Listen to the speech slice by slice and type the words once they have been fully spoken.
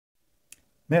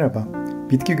Merhaba,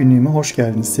 Bitki günlüğüme hoş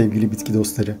geldiniz sevgili bitki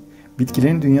dostları.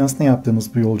 Bitkilerin dünyasına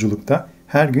yaptığımız bu yolculukta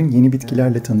her gün yeni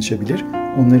bitkilerle tanışabilir,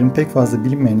 onların pek fazla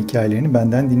bilinmeyen hikayelerini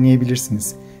benden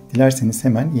dinleyebilirsiniz. Dilerseniz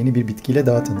hemen yeni bir bitkiyle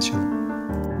daha tanışalım.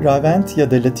 Ravent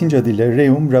ya da Latince adıyla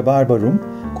Rheum Ribes,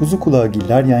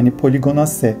 kuzukulağıgiller yani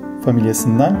Polygonaceae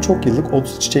familyasından çok yıllık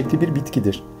otsu çiçekli bir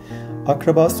bitkidir.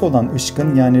 Akrabası olan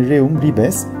Işgın yani Rheum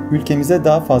Ribes ülkemizde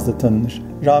daha fazla tanınır.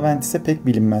 Ravent ise pek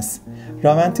bilinmez.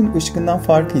 Raventin ışgından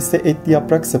farkı ise etli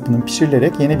yaprak sapının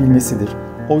pişirilerek yenebilmesidir.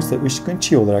 Oysa ışgın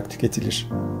çiğ olarak tüketilir.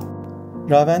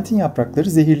 Raventin yaprakları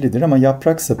zehirlidir ama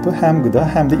yaprak sapı hem gıda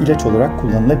hem de ilaç olarak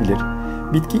kullanılabilir.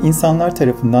 Bitki insanlar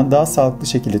tarafından daha sağlıklı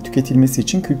şekilde tüketilmesi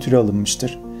için kültüre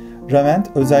alınmıştır. Ravent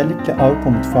özellikle Avrupa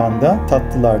mutfağında,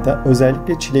 tatlılarda,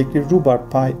 özellikle çilekli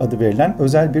rhubarb pie adı verilen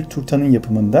özel bir turtanın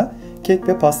yapımında, kek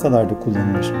ve pastalarda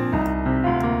kullanılır.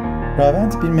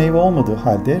 Ravent bir meyve olmadığı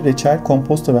halde reçel,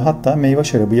 komposto ve hatta meyve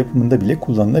şarabı yapımında bile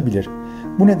kullanılabilir.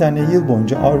 Bu nedenle yıl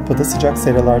boyunca Avrupa'da sıcak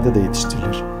seralarda da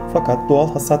yetiştirilir. Fakat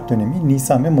doğal hasat dönemi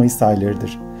Nisan ve Mayıs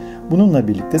aylarıdır. Bununla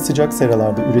birlikte sıcak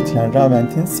seralarda üretilen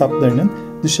Raventin saplarının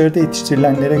dışarıda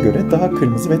yetiştirilenlere göre daha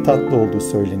kırmızı ve tatlı olduğu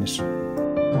söylenir.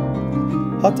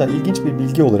 Hatta ilginç bir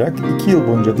bilgi olarak 2 yıl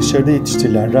boyunca dışarıda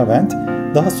yetiştirilen Ravent,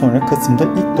 daha sonra Kasım'da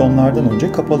ilk donlardan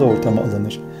önce kapalı ortama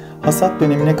alınır. Hasat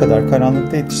dönemine kadar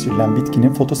karanlıkta yetiştirilen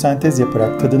bitkinin fotosentez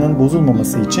yaparak tadının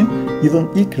bozulmaması için yılın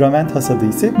ilk Ravent hasadı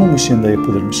ise mum ışığında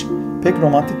yapılırmış. Pek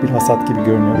romantik bir hasat gibi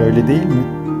görünüyor, öyle değil mi?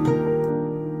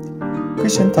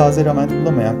 Kışın taze Ravent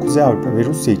bulamayan Kuzey Avrupa ve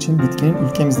Rusya için bitkinin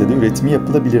ülkemizde de üretimi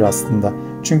yapılabilir aslında.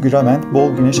 Çünkü Ravent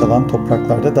bol güneş alan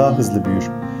topraklarda daha hızlı büyür.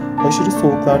 Aşırı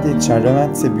soğuklarda yetişen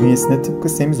Ravent ise bünyesinde tıpkı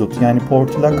semizotu yani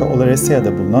Portulaca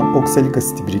oleracea'da bulunan oksalik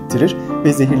asiti biriktirir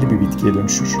ve zehirli bir bitkiye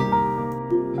dönüşür.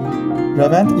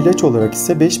 Ravent ilaç olarak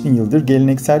ise 5000 yıldır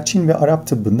geleneksel Çin ve Arap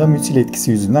tıbbında müsil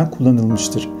etkisi yüzünden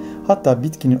kullanılmıştır. Hatta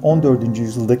bitkinin 14.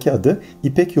 yüzyıldaki adı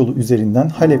İpek yolu üzerinden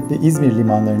Halep ve İzmir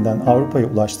limanlarından Avrupa'ya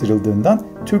ulaştırıldığından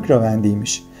Türk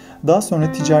Ravent'iymiş. Daha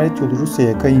sonra ticaret yolu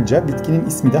Rusya'ya kayınca bitkinin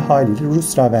ismi de haliyle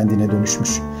Rus Ravent'ine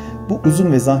dönüşmüş. Bu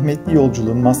uzun ve zahmetli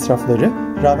yolculuğun masrafları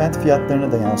Ravent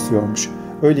fiyatlarına da yansıyormuş.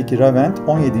 Öyle ki Ravent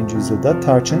 17. yüzyılda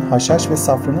tarçın, haşhaş ve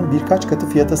safranın birkaç katı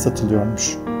fiyata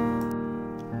satılıyormuş.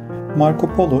 Marco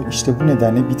Polo işte bu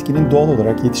nedenle bitkinin doğal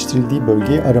olarak yetiştirildiği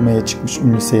bölgeyi aramaya çıkmış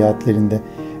ünlü seyahatlerinde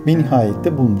ve nihayet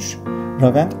de bulmuş.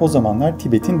 Ravent o zamanlar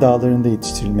Tibet'in dağlarında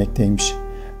yetiştirilmekteymiş.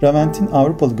 Ravent'in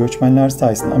Avrupalı göçmenler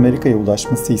sayesinde Amerika'ya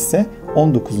ulaşması ise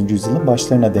 19. yüzyılın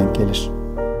başlarına denk gelir.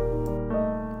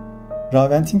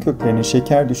 Raventin köklerinin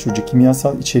şeker düşürücü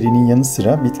kimyasal içeriğinin yanı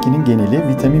sıra bitkinin geneli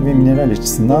vitamin ve mineral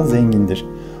açısından zengindir.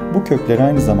 Bu kökler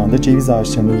aynı zamanda ceviz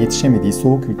ağaçlarının yetişemediği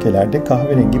soğuk ülkelerde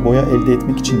kahverengi boya elde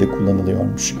etmek için de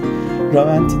kullanılıyormuş.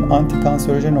 Raventin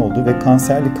antikanserojen olduğu ve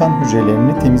kanserli kan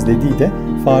hücrelerini temizlediği de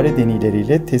fare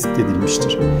deneyleriyle tespit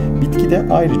edilmiştir. Bitkide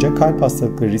ayrıca kalp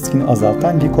hastalıkları riskini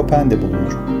azaltan likopen de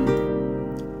bulunur.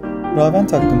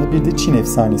 Ravent hakkında bir de Çin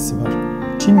efsanesi var.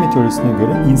 Çin mitolojisine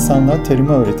göre insanlığa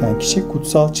tarımı öğreten kişi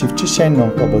kutsal çiftçi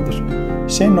Shenlong Baba'dır.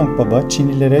 Shenlong Baba,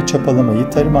 Çinlilere çapalamayı,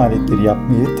 tarım aletleri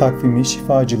yapmayı, takvimi,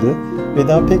 şifacılığı ve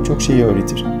daha pek çok şeyi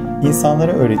öğretir.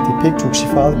 İnsanlara öğrettiği pek çok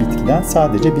şifalı bitkiden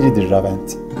sadece biridir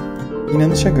Ravent.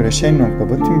 İnanışa göre Shenlong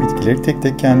Baba tüm bitkileri tek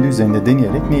tek kendi üzerinde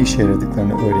deneyerek ne işe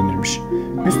yaradıklarını öğrenirmiş.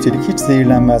 Üstelik hiç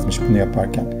zehirlenmezmiş bunu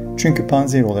yaparken. Çünkü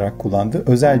panzehir olarak kullandığı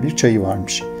özel bir çayı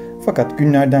varmış. Fakat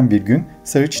günlerden bir gün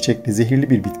sarı çiçekli zehirli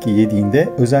bir bitki yediğinde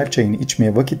özel çayını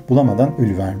içmeye vakit bulamadan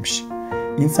ölüvermiş.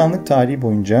 İnsanlık tarihi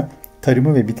boyunca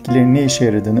tarımı ve bitkilerin ne işe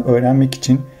yaradığını öğrenmek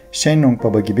için Shenlong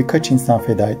Baba gibi kaç insan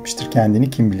feda etmiştir kendini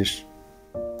kim bilir.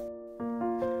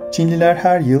 Çinliler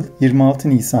her yıl 26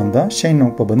 Nisan'da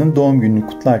Shenlong Baba'nın doğum gününü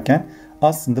kutlarken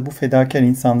aslında bu fedakar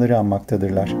insanları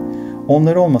anmaktadırlar.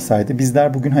 Onlar olmasaydı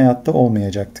bizler bugün hayatta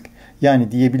olmayacaktık.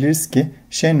 Yani diyebiliriz ki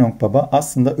Shenlong Baba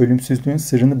aslında ölümsüzlüğün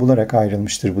sırrını bularak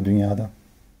ayrılmıştır bu dünyadan.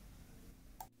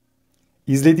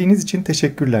 İzlediğiniz için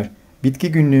teşekkürler.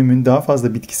 Bitki günlüğümün daha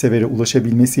fazla bitki severe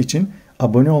ulaşabilmesi için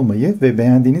abone olmayı ve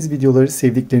beğendiğiniz videoları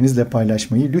sevdiklerinizle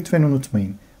paylaşmayı lütfen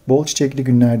unutmayın. Bol çiçekli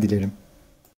günler dilerim.